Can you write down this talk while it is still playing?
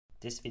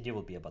This video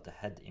will be about the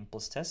head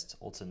impulse test,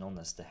 also known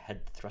as the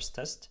head thrust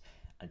test,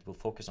 and it will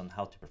focus on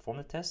how to perform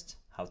the test,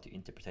 how to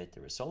interpret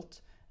the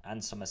result,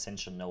 and some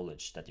essential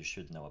knowledge that you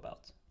should know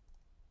about.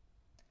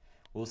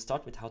 We'll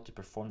start with how to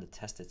perform the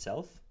test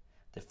itself.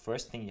 The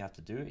first thing you have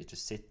to do is to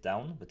sit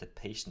down with the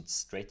patient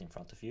straight in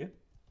front of you.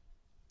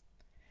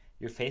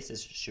 Your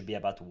faces should be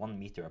about 1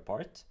 meter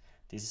apart.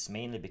 This is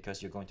mainly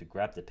because you're going to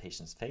grab the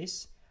patient's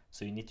face,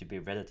 so you need to be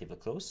relatively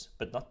close,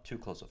 but not too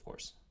close, of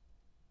course.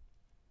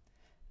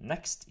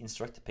 Next,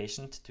 instruct the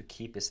patient to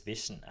keep his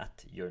vision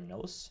at your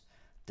nose.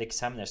 The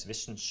examiner's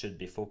vision should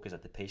be focused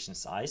at the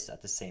patient's eyes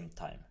at the same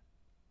time.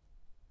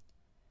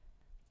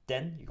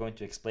 Then you're going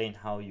to explain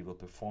how you will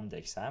perform the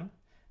exam.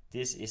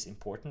 This is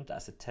important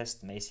as the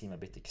test may seem a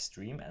bit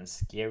extreme and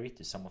scary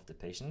to some of the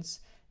patients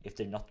if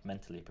they're not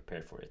mentally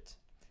prepared for it.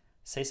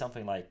 Say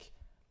something like,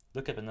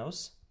 look at the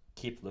nose,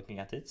 keep looking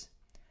at it.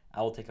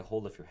 I will take a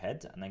hold of your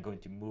head and I'm going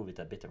to move it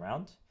a bit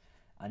around,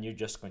 and you're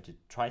just going to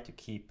try to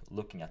keep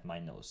looking at my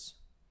nose.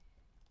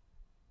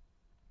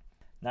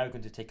 Now you're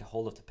going to take a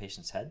hold of the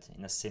patient's head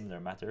in a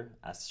similar manner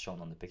as shown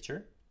on the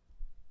picture.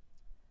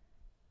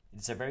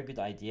 It's a very good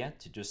idea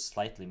to just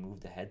slightly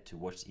move the head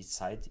towards each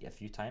side a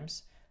few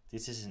times.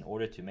 This is in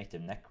order to make the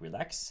neck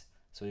relax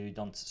so you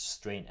don't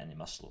strain any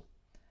muscle.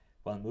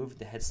 While moving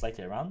the head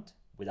slightly around,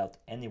 without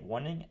any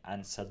warning,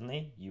 and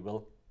suddenly you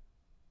will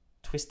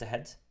twist the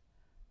head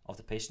of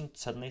the patient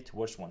suddenly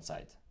towards one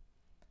side.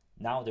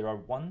 Now there are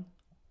one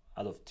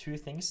out of two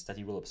things that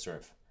you will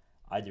observe,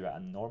 either a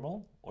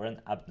normal or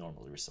an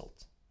abnormal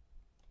result.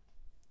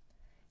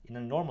 In a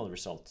normal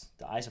result,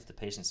 the eyes of the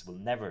patients will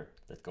never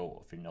let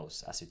go of your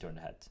nose as you turn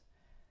the head.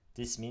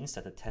 This means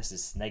that the test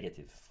is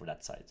negative for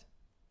that side.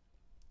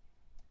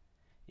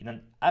 In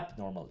an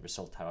abnormal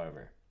result,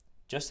 however,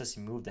 just as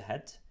you move the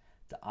head,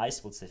 the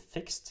eyes will stay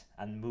fixed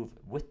and move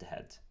with the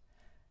head.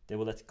 They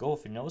will let go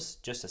of your nose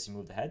just as you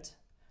move the head.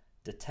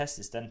 The test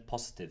is then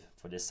positive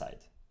for this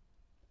side.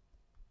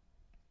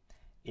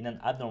 In an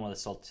abnormal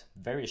result,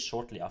 very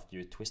shortly after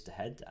you twist the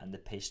head and the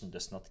patient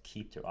does not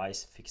keep their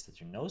eyes fixed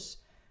at your nose,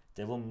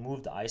 they will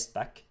move the eyes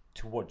back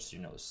towards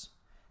your nose.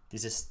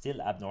 This is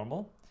still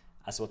abnormal,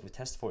 as what we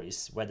test for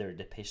is whether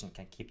the patient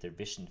can keep their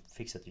vision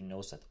fixed at your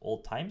nose at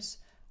all times,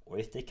 or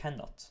if they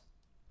cannot.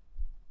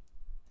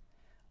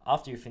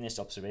 After you finish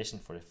the observation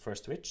for the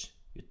first twitch,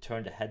 you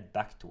turn the head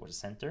back towards the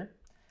center,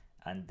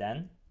 and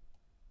then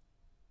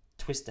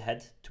twist the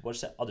head towards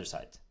the other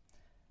side.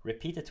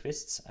 Repeat the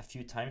twists a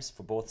few times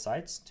for both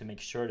sides to make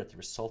sure that the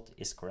result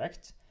is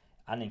correct,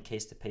 and in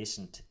case the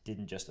patient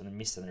didn't just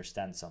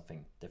misunderstand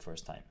something the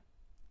first time.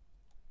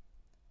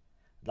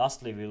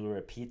 Lastly, we will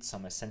repeat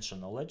some essential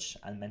knowledge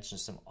and mention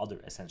some other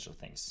essential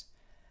things.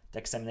 The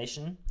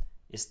examination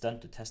is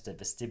done to test the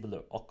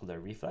vestibular-ocular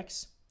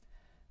reflex.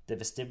 The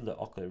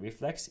vestibular-ocular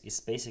reflex is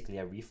basically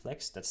a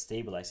reflex that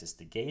stabilizes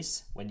the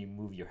gaze when you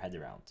move your head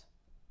around.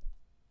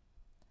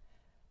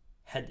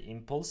 Head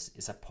impulse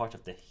is a part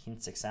of the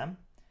HINTS exam.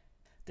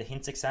 The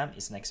HINTS exam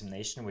is an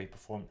examination where you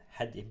perform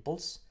head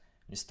impulse,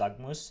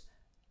 nystagmus,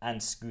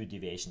 and screw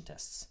deviation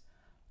tests.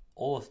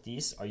 All of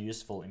these are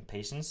useful in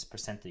patients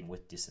presenting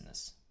with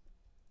dizziness.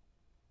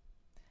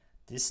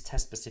 This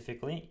test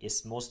specifically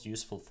is most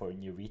useful for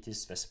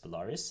neuritis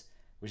vestibularis,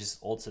 which is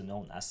also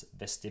known as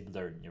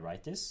vestibular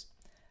neuritis.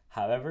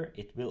 However,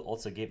 it will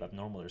also give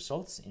abnormal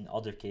results in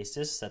other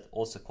cases that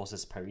also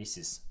causes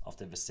paresis of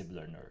the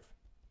vestibular nerve.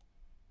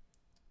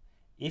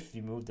 If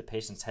you move the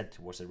patient's head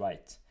towards the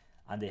right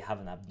and they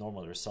have an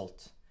abnormal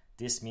result,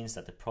 this means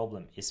that the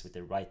problem is with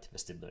the right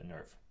vestibular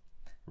nerve.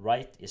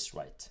 Right is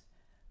right.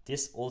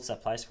 This also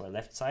applies for a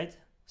left side,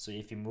 so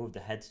if you move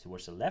the head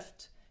towards the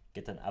left,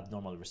 get an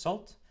abnormal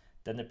result,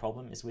 then the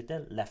problem is with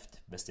the left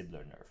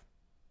vestibular nerve.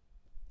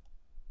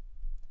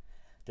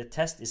 The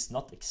test is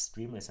not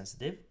extremely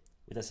sensitive,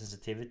 with a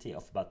sensitivity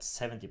of about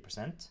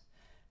 70%.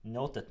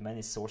 Note that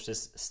many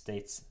sources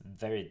states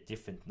very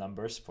different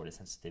numbers for the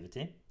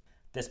sensitivity.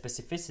 The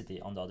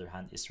specificity, on the other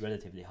hand, is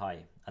relatively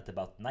high, at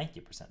about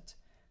 90%.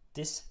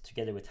 This,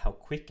 together with how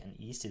quick and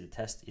easy the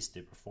test is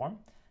to perform,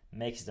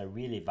 makes it a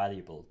really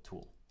valuable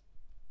tool.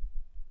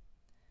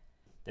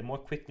 The more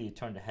quickly you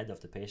turn the head of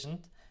the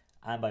patient,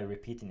 and by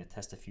repeating the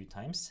test a few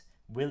times,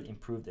 will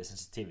improve the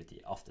sensitivity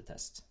of the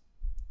test.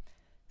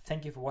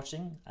 Thank you for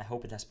watching. I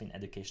hope it has been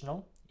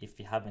educational. If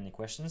you have any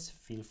questions,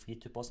 feel free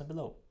to post them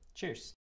below. Cheers!